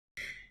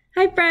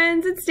Hi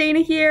friends, it's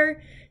Dana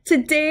here.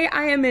 Today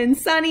I am in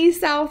sunny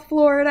South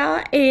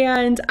Florida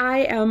and I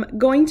am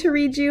going to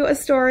read you a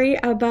story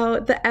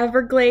about the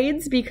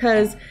Everglades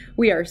because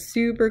we are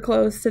super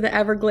close to the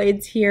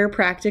Everglades here,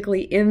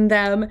 practically in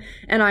them,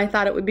 and I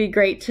thought it would be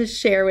great to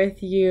share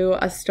with you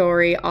a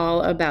story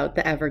all about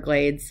the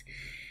Everglades.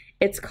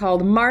 It's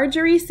called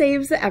Marjory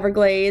Saves the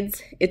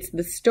Everglades. It's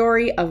the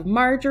story of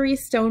Marjory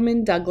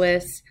Stoneman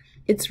Douglas.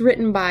 It's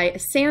written by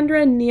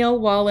Sandra Neal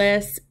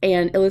Wallace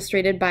and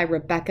illustrated by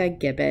Rebecca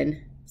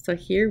Gibbon. So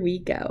here we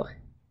go.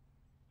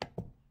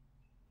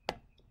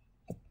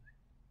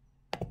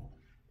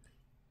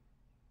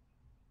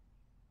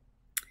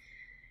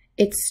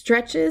 It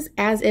stretches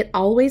as it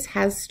always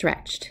has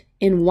stretched,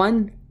 in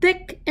one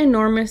thick,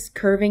 enormous,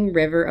 curving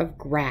river of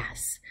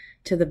grass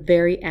to the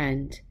very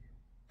end.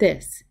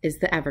 This is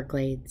the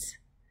Everglades.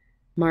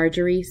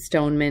 Marjory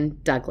Stoneman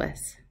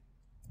Douglas.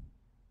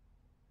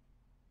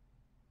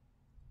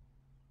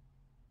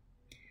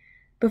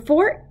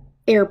 Before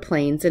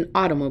airplanes and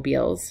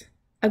automobiles,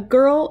 a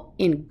girl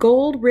in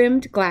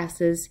gold-rimmed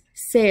glasses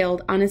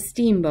sailed on a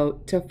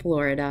steamboat to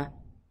Florida.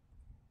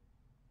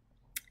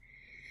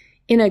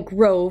 In a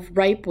grove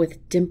ripe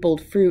with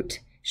dimpled fruit,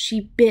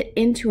 she bit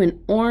into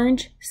an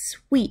orange,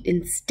 sweet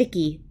and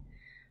sticky.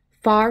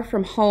 Far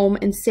from home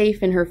and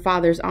safe in her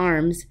father's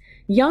arms,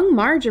 young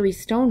Marjory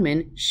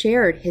Stoneman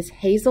shared his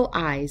hazel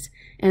eyes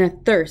and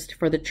a thirst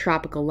for the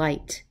tropical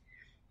light.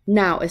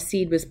 Now a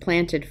seed was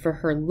planted for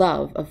her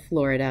love of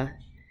Florida.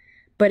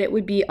 But it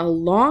would be a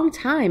long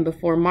time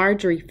before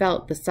Marjory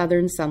felt the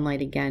southern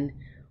sunlight again,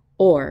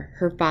 or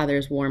her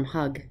father's warm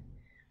hug.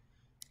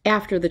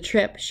 After the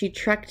trip, she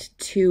trekked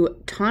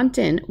to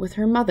Taunton with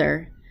her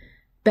mother.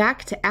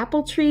 Back to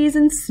apple trees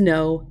and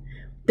snow.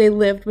 They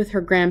lived with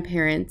her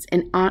grandparents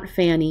and Aunt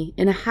Fanny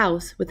in a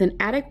house with an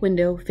attic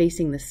window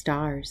facing the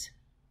stars.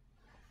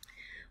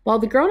 While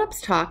the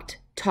grown-ups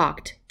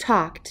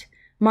talked,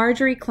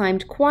 Marjory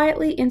climbed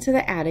quietly into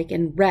the attic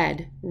and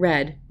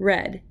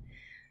read.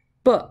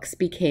 Books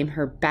became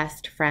her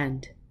best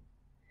friend.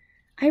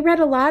 I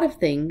read a lot of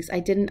things I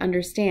didn't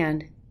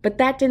understand, but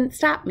that didn't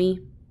stop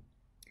me.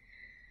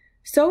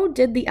 So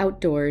did the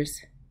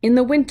outdoors. In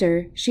the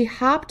winter, she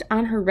hopped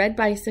on her red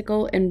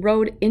bicycle and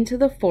rode into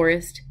the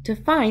forest to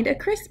find a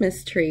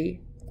Christmas tree.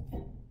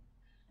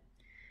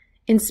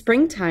 In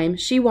springtime,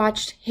 she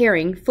watched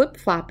herring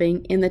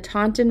flip-flopping in the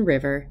Taunton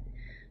River.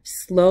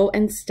 Slow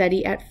and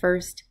steady at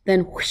first,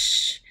 then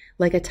whoosh,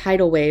 like a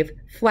tidal wave,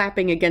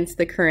 flapping against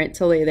the current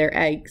to lay their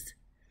eggs.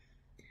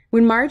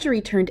 When Marjory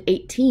turned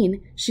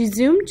 18, she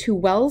zoomed to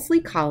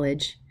Wellesley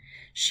College.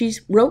 She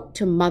wrote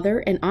to Mother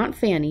and Aunt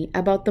Fanny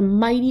about the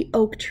mighty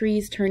oak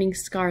trees turning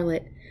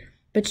scarlet,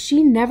 but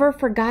she never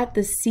forgot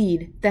the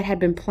seed that had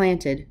been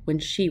planted when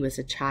she was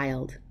a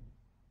child.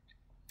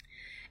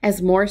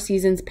 As more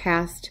seasons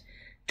passed,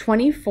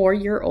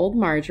 24-year-old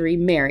Marjory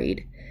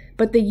married,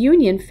 but the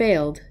union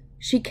failed.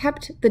 She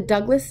kept the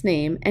Douglas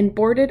name and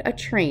boarded a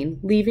train,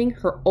 leaving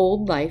her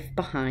old life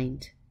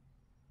behind.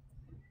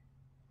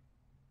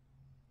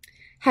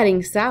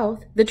 Heading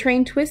south, the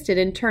train twisted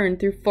and turned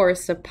through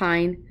forests of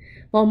pine.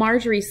 While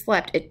Marjory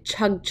slept, it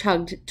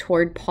chugged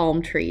toward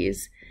palm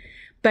trees.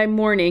 By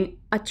morning,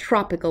 a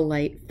tropical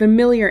light,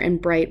 familiar and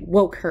bright,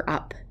 woke her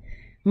up.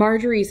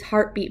 Marjory's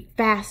heart beat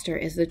faster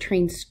as the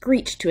train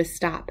screeched to a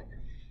stop.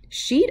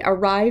 She'd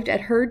arrived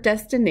at her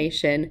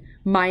destination,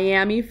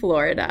 Miami,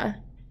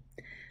 Florida.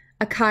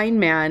 A kind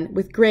man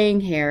with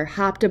graying hair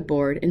hopped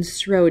aboard and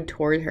strode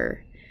toward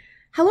her.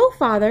 "Hello,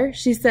 Father,"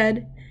 she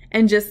said.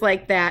 And just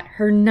like that,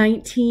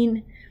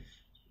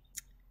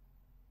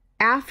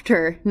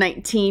 after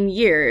 19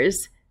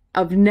 years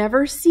of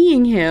never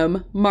seeing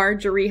him,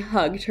 Marjory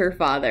hugged her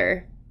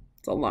father.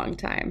 It's a long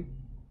time.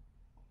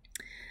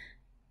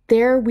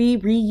 There we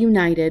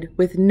reunited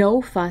with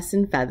no fuss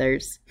and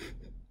feathers.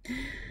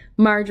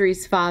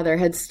 Marjory's father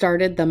had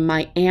started the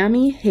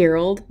Miami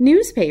Herald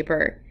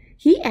newspaper.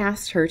 He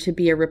asked her to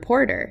be a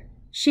reporter.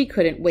 She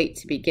couldn't wait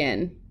to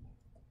begin.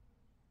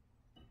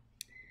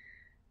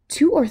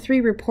 2 or 3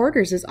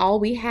 reporters is all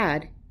we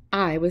had.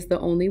 I was the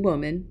only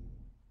woman.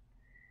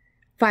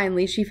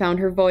 Finally, she found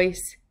her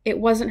voice. It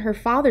wasn't her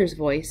father's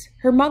voice,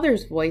 her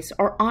mother's voice,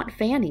 or Aunt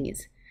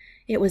Fanny's.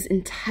 It was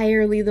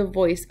entirely the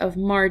voice of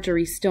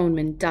Marjory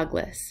Stoneman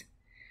Douglas.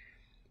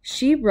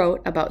 She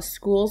wrote about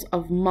schools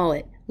of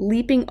mullet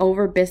leaping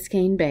over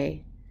Biscayne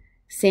Bay,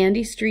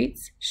 sandy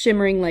streets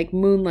shimmering like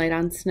moonlight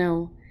on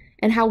snow,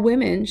 and how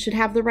women should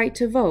have the right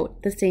to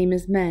vote the same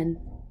as men.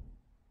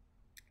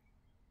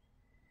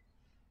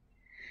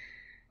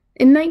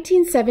 In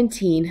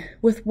 1917,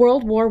 with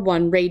World War I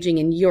raging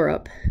in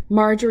Europe,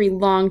 Marjory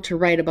longed to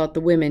write about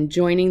the women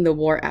joining the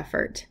war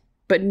effort,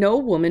 but no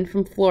woman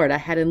from Florida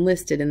had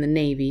enlisted in the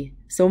Navy,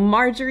 so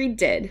Marjory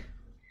did.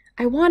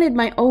 I wanted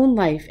my own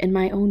life in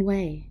my own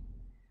way.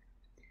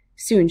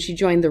 Soon she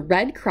joined the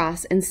Red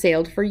Cross and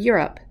sailed for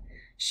Europe.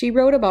 She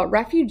wrote about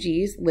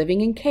refugees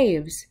living in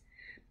caves.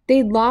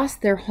 They'd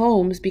lost their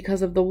homes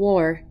because of the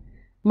war.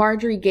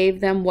 Marjory gave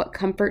them what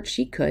comfort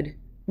she could,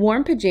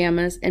 warm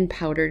pajamas and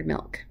powdered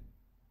milk.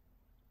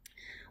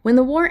 When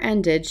the war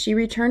ended, she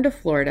returned to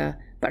Florida,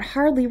 but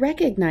hardly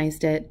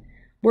recognized it.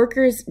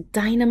 Workers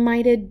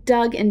dynamited,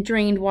 dug, and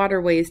drained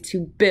waterways to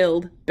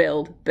build.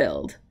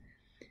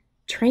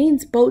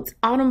 Trains, boats,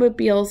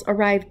 automobiles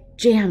arrived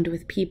jammed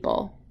with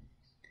people.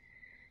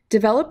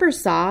 Developers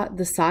saw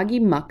the soggy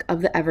muck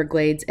of the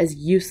Everglades as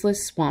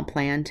useless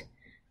swampland.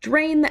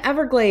 Drain the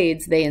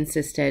Everglades, they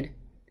insisted.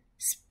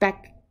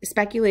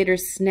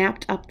 Speculators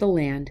snapped up the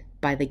land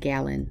by the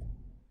gallon.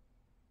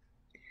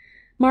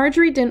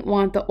 Marjory didn't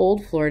want the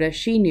old Florida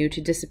she knew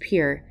to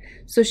disappear,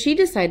 so she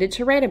decided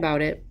to write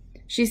about it.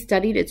 She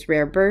studied its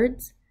rare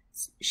birds.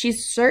 She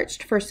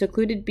searched for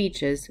secluded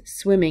beaches,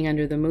 swimming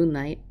under the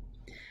moonlight.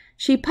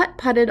 She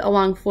putt-putted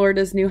along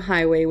Florida's new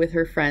highway with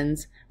her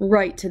friends,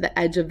 right to the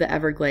edge of the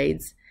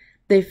Everglades.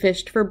 They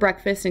fished for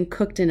breakfast and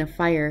cooked in a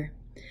fire.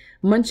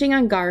 Munching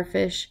on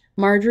garfish,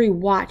 Marjory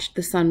watched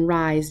the sun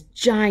rise,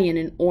 giant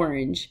and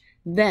orange,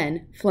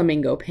 then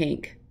flamingo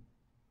pink.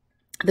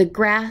 The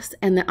grass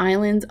and the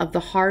islands of the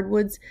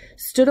hardwoods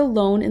stood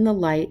alone in the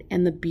light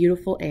and the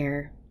beautiful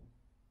air.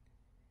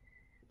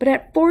 But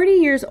at 40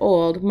 years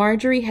old,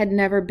 Marjory had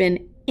never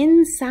been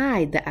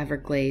inside the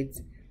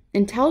Everglades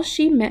until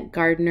she met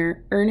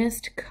gardener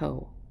Ernest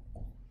Coe.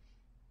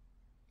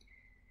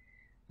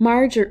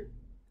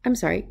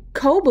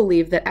 Coe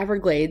believed that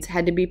Everglades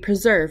had to be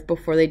preserved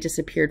before they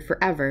disappeared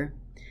forever.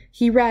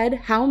 He read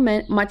how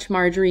much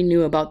Marjory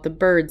knew about the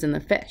birds and the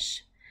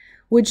fish.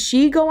 Would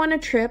she go on a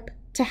trip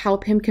to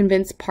help him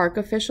convince park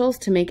officials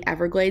to make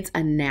Everglades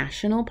a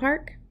national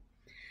park?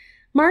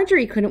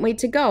 Marjory couldn't wait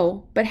to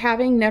go, but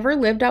having never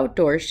lived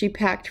outdoors, she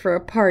packed for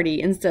a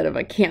party instead of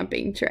a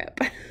camping trip.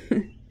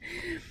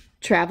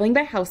 Traveling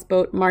by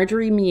houseboat,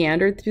 Marjory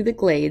meandered through the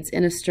glades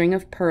in a string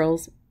of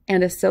pearls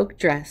and a silk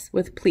dress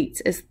with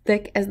pleats as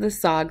thick as the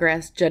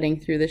sawgrass jutting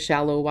through the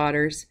shallow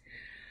waters.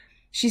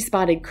 She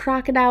spotted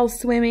crocodiles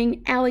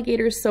swimming,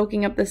 alligators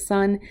soaking up the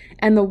sun,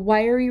 and the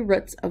wiry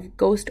roots of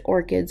ghost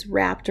orchids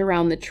wrapped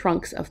around the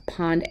trunks of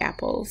pond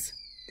apples.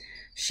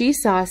 She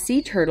saw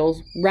sea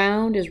turtles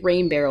round as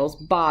rain barrels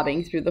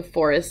bobbing through the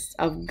forests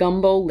of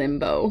gumbo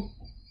limbo.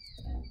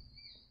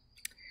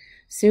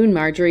 Soon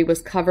Marjory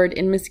was covered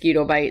in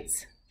mosquito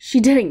bites. She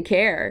didn't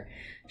care.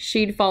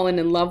 She'd fallen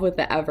in love with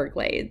the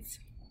Everglades.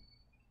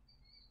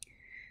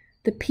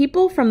 The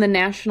people from the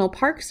National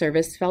Park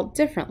Service felt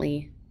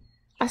differently.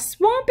 A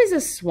swamp is a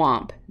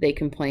swamp, they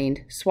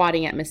complained,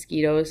 swatting at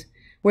mosquitoes.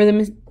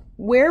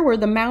 Where were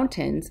the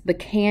mountains, the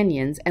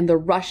canyons, and the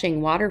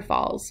rushing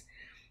waterfalls?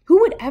 Who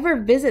would ever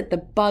visit the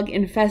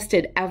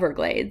bug-infested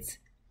Everglades?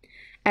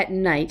 At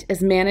night,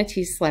 as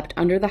manatees slept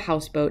under the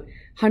houseboat,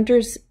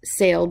 hunters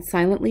sailed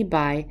silently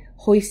by,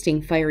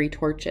 hoisting fiery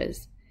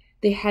torches.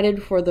 They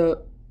headed for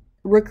the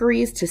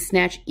rookeries to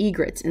snatch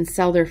egrets and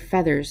sell their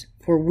feathers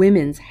for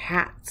women's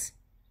hats.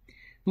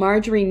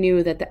 Marjory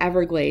knew that the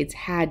Everglades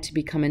had to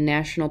become a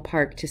national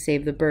park to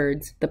save the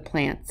birds, the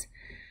plants,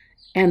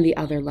 and the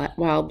other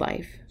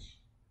wildlife.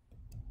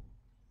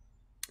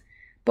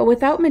 But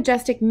without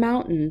majestic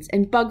mountains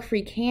and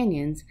bug-free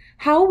canyons,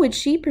 how would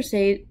she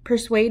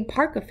persuade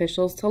park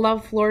officials to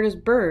love Florida's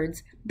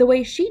birds the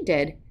way she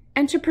did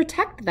and to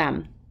protect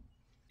them?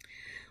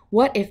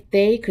 What if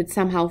they could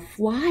somehow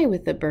fly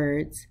with the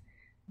birds?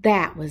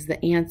 That was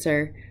the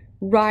answer.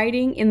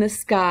 Riding in the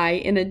sky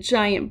in a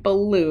giant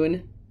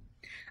balloon.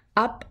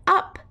 Up,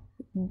 up,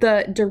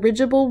 the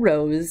dirigible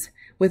rose,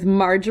 with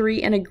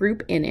Marjory and a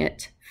group in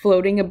it,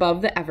 floating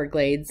above the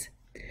Everglades.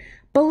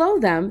 Below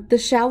them, the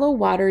shallow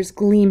waters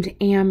gleamed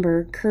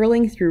amber,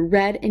 curling through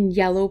red and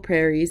yellow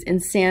prairies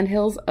and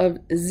sandhills of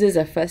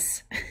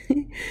Sisyphus,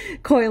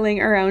 coiling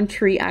around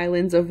tree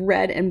islands of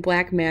red and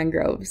black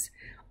mangroves,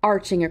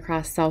 arching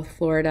across South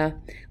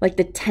Florida like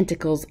the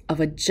tentacles of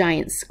a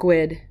giant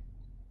squid.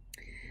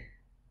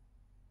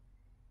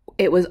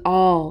 It was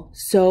all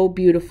so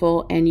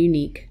beautiful and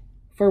unique.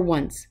 For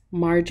once,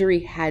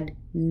 Marjory had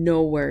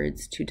no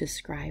words to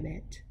describe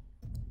it.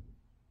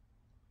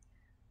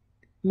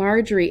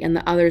 Marjory and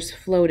the others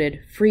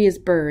floated, free as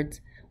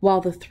birds, while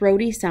the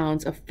throaty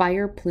sounds of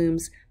fire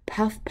plumes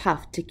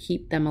puff-puffed to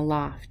keep them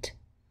aloft.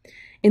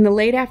 In the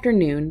late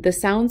afternoon, the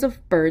sounds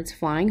of birds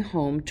flying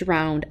home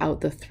drowned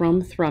out the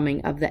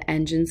thrumming of the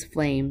engine's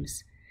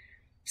flames.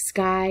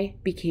 Sky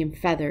became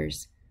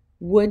feathers.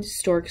 Wood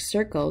storks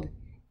circled.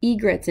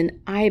 Egrets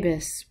and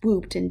ibis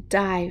swooped and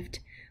dived.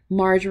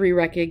 Marjory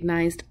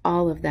recognized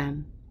all of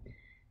them.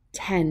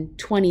 10,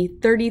 20,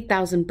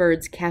 30,000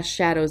 birds cast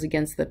shadows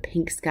against the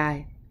pink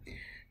sky.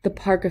 The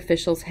park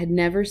officials had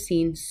never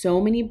seen so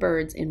many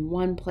birds in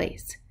one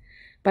place.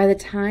 By the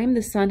time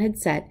the sun had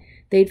set,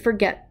 they'd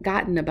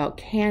forgotten about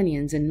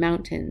canyons and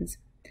mountains.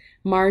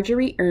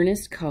 Marjory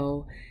Ernest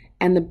Coe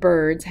and the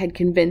birds had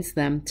convinced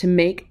them to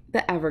make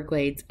the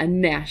Everglades a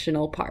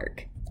national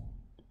park.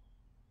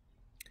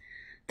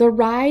 The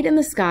ride in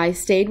the sky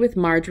stayed with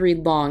Marjory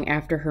long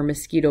after her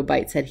mosquito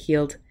bites had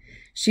healed.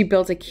 She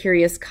built a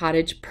curious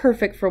cottage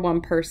perfect for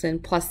one person,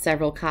 plus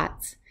several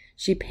cots.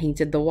 She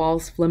painted the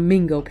walls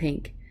flamingo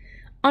pink.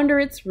 Under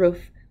its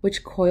roof,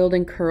 which coiled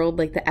and curled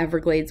like the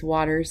Everglades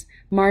waters,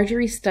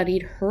 Marjory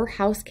studied her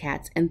house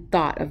cats and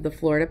thought of the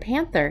Florida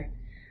panther.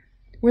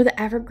 Were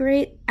the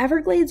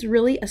Everglades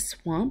really a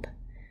swamp?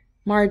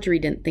 Marjory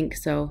didn't think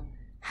so.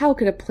 How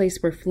could a place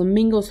where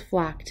flamingos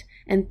flocked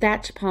and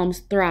thatch palms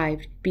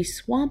thrived be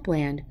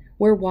swampland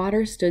where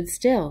water stood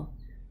still?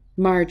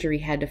 Marjory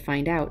had to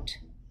find out.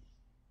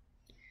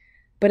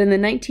 But in the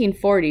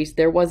 1940s,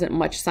 there wasn't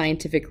much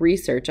scientific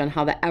research on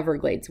how the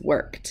Everglades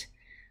worked.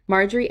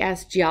 Marjory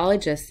asked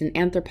geologists and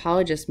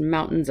anthropologists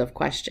mountains of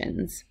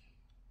questions.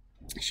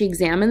 She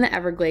examined the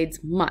Everglades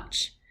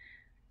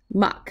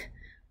muck,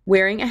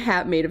 wearing a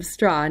hat made of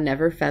straw,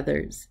 never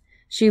feathers.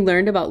 She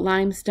learned about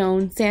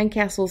limestone,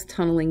 sandcastles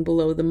tunneling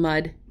below the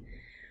mud.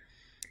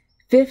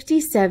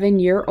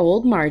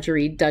 57-year-old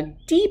Marjory dug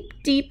deep,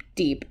 deep,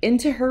 deep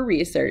into her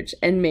research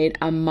and made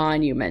a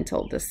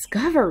monumental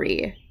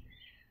discovery.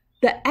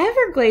 The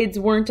Everglades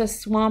weren't a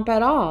swamp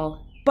at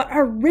all, but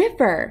a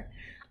river.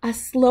 A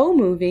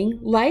slow-moving,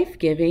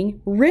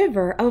 life-giving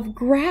river of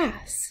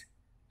grass.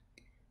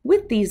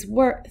 With these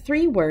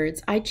 3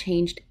 words, I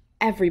changed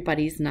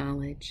everybody's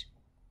knowledge.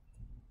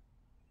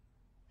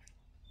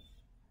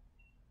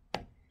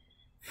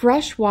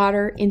 Fresh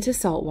water into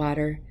salt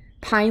water,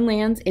 pine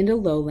lands into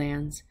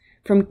lowlands,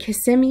 from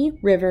Kissimmee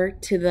River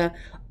to the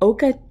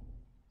Okeechobee.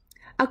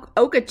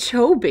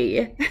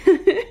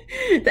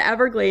 The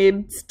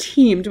Everglades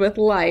teemed with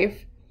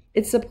life.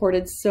 It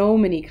supported so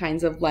many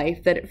kinds of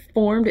life that it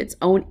formed its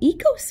own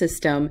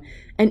ecosystem,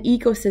 an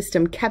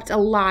ecosystem kept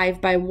alive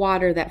by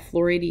water that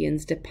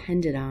Floridians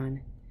depended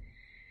on.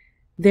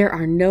 There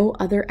are no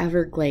other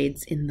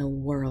Everglades in the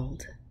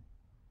world.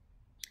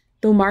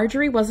 Though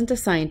Marjory wasn't a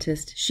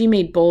scientist, she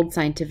made bold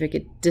scientific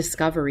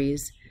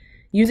discoveries.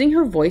 Using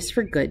her voice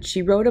for good,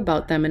 she wrote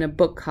about them in a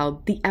book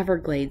called The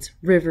Everglades,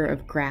 River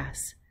of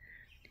Grass.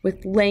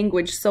 With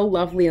language so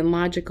lovely and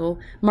logical,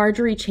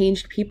 Marjory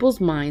changed people's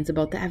minds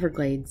about the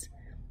Everglades.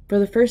 For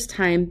the first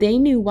time, they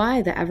knew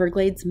why the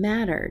Everglades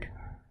mattered.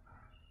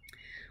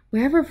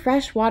 Wherever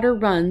fresh water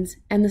runs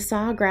and the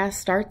sawgrass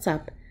starts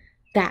up,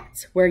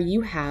 that's where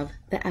you have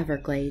the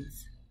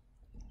Everglades.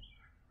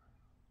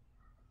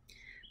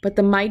 But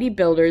the mighty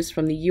builders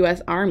from the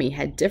U.S. Army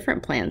had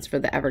different plans for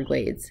the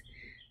Everglades.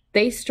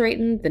 They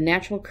straightened the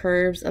natural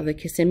curves of the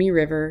Kissimmee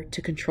River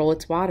to control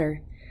its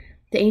water.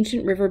 The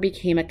ancient river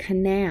became a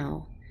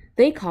canal.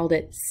 They called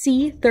it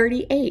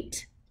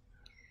C-38.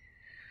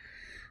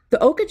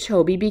 The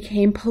Okeechobee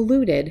became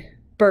polluted.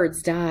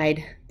 Birds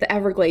died. The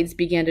Everglades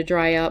began to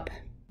dry up.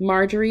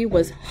 Marjory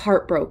was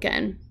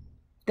heartbroken.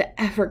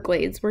 The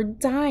Everglades were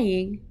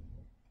dying.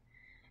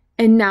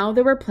 And now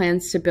there were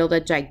plans to build a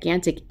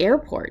gigantic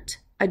airport,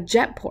 a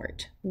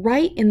jetport,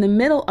 right in the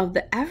middle of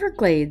the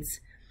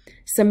Everglades.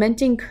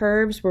 Cementing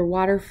curves where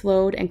water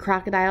flowed and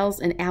crocodiles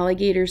and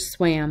alligators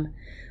swam.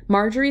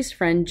 Marjory's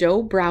friend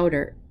Joe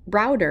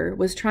Browder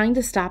was trying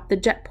to stop the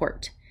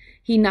jetport.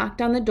 He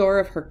knocked on the door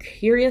of her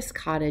curious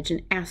cottage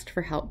and asked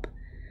for help.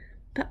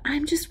 "But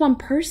I'm just one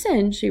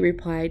person," she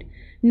replied.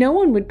 "No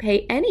one would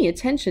pay any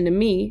attention to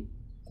me."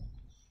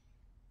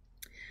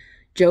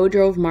 Joe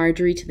drove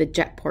Marjory to the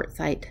jetport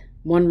site.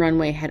 One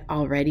runway had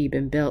already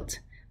been built.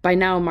 By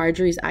now,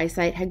 Marjory's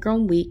eyesight had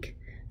grown weak.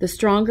 The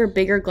stronger,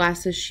 bigger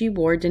glasses she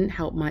wore didn't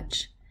help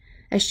much.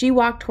 As she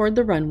walked toward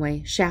the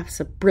runway,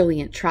 shafts of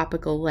brilliant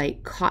tropical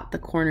light caught the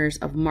corners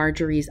of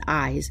Marjory's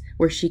eyes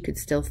where she could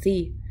still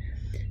see.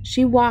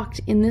 She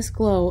walked in this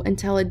glow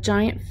until a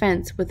giant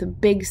fence with a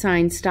big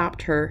sign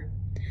stopped her.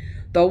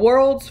 "The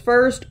world's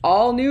first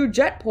all-new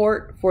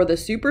jetport for the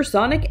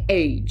supersonic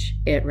age,"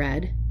 it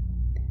read.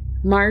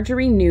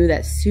 Marjory knew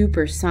that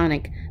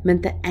supersonic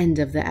meant the end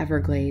of the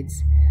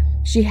Everglades.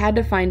 She had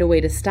to find a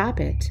way to stop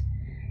it.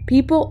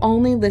 "People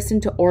only listen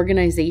to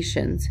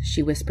organizations,"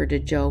 she whispered to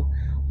Joe.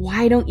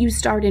 "Why don't you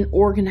start an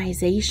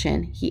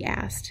organization?" he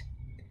asked.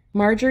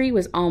 Marjory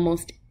was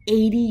almost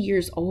 80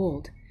 years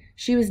old.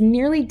 She was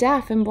nearly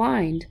deaf and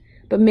blind,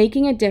 but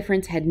making a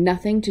difference had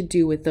nothing to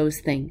do with those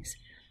things.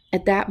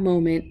 At that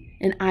moment,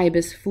 an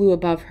ibis flew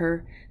above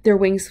her, their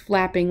wings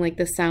flapping like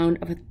the sound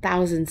of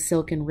 1,000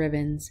 silken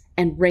ribbons,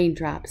 and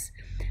raindrops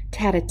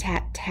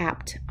tat-a-tat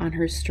tapped on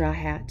her straw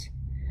hat.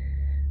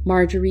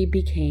 Marjory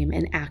became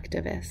an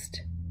activist.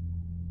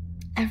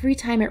 Every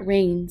time it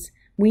rains,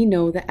 we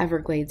know the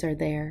Everglades are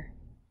there.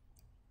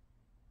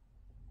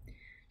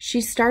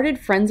 She started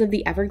Friends of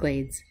the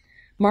Everglades.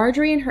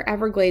 Marjory and her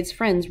Everglades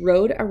friends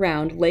rode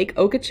around Lake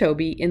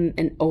Okeechobee in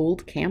an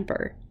old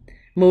camper.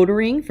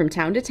 Motoring from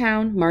town to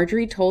town,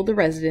 Marjory told the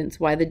residents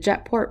why the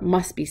jetport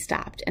must be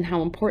stopped and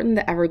how important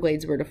the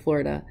Everglades were to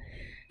Florida.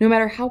 "No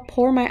matter how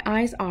poor my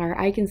eyes are,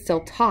 I can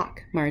still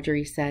talk,"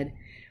 Marjory said.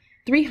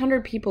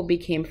 300 people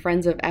became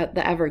friends of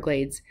the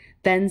Everglades,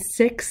 then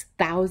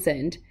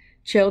 6,000.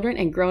 Children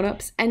and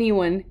grown-ups,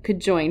 anyone could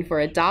join for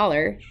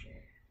 $1.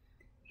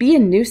 "Be a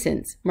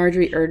nuisance,"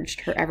 Marjory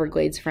urged her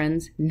Everglades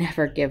friends.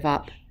 "Never give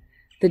up."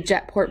 The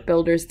jetport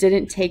builders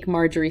didn't take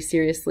Marjory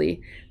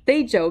seriously.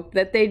 They joked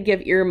that they'd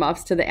give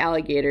earmuffs to the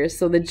alligators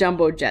so the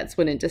jumbo jets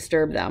wouldn't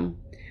disturb them.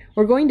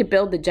 "We're going to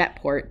build the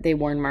jetport," they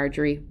warned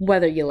Marjory,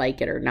 "whether you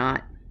like it or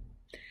not."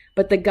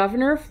 But the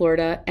governor of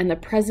Florida and the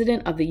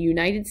president of the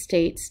United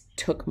States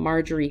took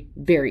Marjory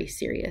very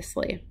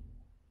seriously.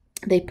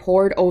 They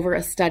pored over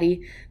a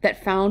study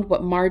that found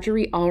what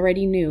Marjory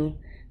already knew.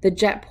 The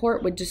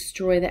jetport would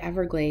destroy the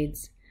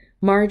Everglades.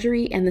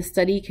 Marjory and the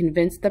study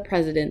convinced the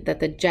president that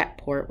the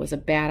jetport was a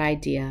bad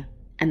idea,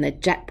 and the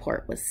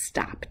jetport was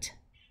stopped.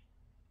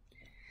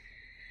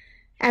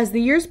 As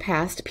the years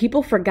passed,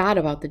 people forgot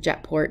about the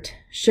jetport.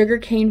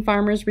 Sugarcane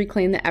farmers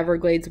reclaimed the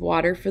Everglades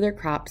water for their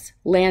crops.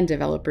 Land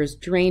developers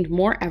drained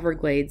more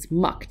Everglades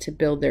muck to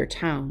build their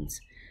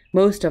towns.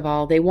 Most of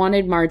all, they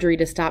wanted Marjory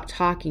to stop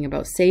talking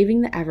about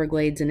saving the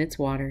Everglades and its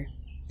water.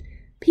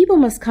 People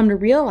must come to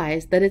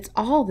realize that it's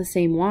all the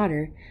same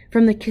water,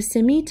 from the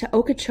Kissimmee to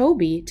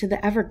Okeechobee to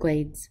the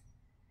Everglades.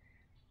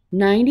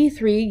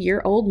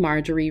 93-year-old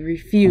Marjory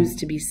refused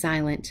to be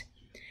silent.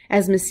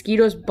 As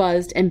mosquitoes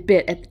buzzed and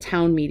bit at the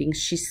town meetings,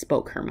 she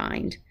spoke her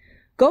mind.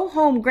 "Go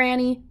home,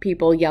 Granny,"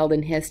 people yelled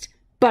and hissed.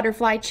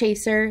 "Butterfly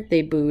chaser,"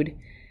 they booed.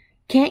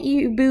 "Can't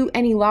you boo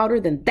any louder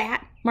than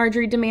that?"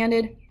 Marjory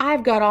demanded.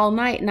 "I've got all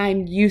night and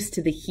I'm used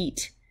to the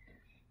heat."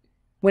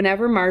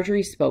 Whenever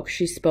Marjory spoke,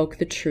 she spoke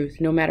the truth,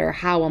 no matter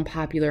how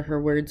unpopular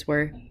her words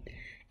were.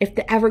 "If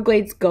the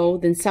Everglades go,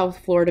 then South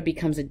Florida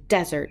becomes a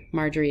desert,"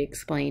 Marjory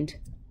explained.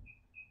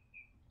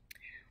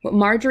 What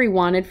Marjory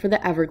wanted for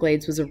the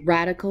Everglades was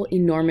radical,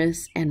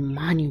 enormous, and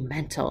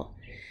monumental.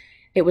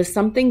 It was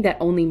something that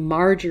only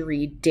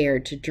Marjory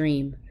dared to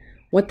dream.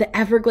 What the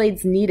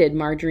Everglades needed,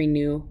 Marjory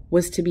knew,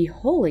 was to be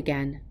whole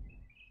again.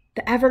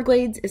 The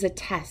Everglades is a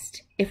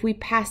test. If we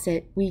pass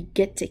it, we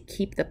get to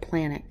keep the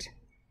planet.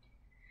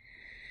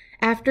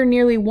 After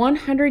nearly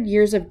 100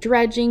 years of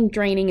dredging,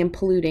 draining, and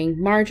polluting,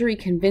 Marjory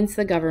convinced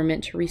the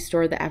government to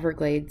restore the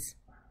Everglades.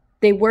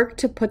 They worked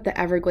to put the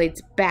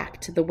Everglades back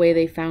to the way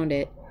they found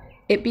it.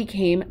 It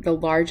became the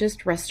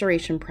largest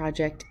restoration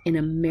project in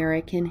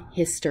American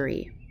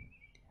history.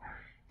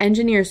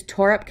 Engineers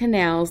tore up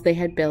canals they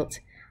had built.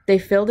 They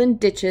filled in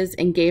ditches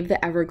and gave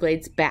the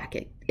Everglades back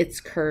its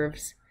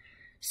curves.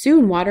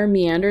 Soon water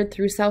meandered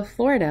through South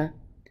Florida.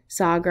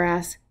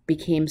 Sawgrass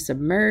became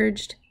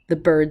submerged. The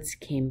birds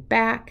came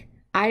back.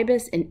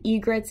 Ibis and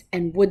egrets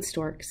and wood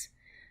storks.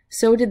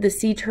 So did the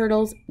sea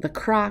turtles, the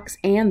crocs,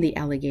 and the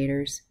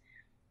alligators,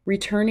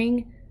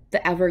 returning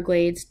the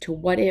Everglades to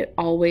what it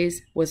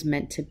always was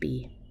meant to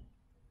be.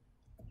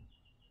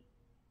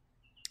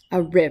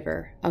 A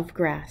river of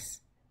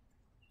grass.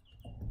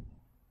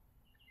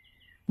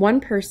 One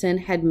person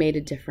had made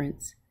a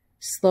difference.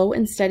 Slow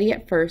and steady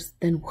at first,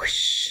 then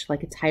whoosh,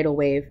 like a tidal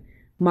wave,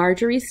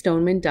 Marjory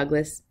Stoneman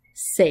Douglas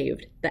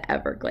saved the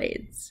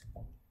Everglades.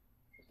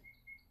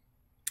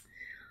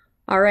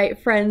 All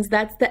right, friends,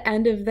 that's the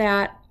end of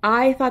that.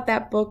 I thought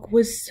that book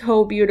was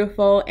so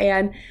beautiful,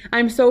 and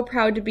I'm so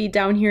proud to be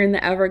down here in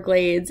the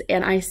Everglades,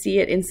 and I see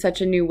it in such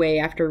a new way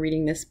after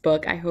reading this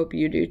book. I hope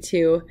you do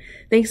too.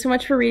 Thanks so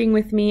much for reading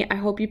with me. I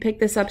hope you pick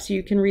this up so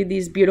you can read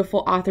these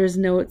beautiful author's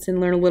notes and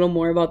learn a little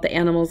more about the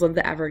animals of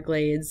the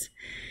Everglades.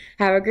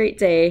 Have a great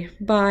day.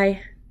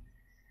 Bye.